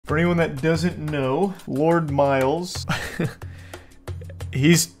For anyone that doesn't know, Lord Miles,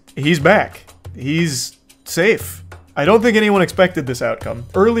 he's back. He's safe. I don't think anyone expected this outcome.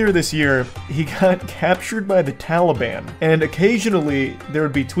 Earlier this year, he got captured by the Taliban, and occasionally there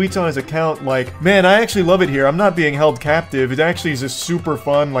would be tweets on his account like, man, I actually love it here. I'm not being held captive. It actually is just super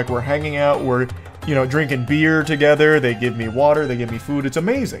fun. Like, we're hanging out, we're, you know, drinking beer together. They give me water, they give me food. It's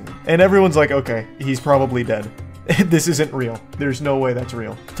amazing. And everyone's like, okay, he's probably dead. This isn't real. There's no way that's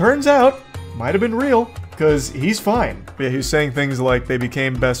real. Turns out, might have been real, because he's fine. Yeah, he was saying things like they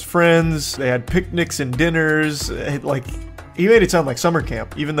became best friends, they had picnics and dinners, like, he made it sound like summer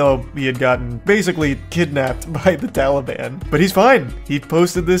camp, even though he had gotten basically kidnapped by the Taliban. But he's fine. He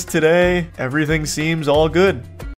posted this today. Everything seems all good.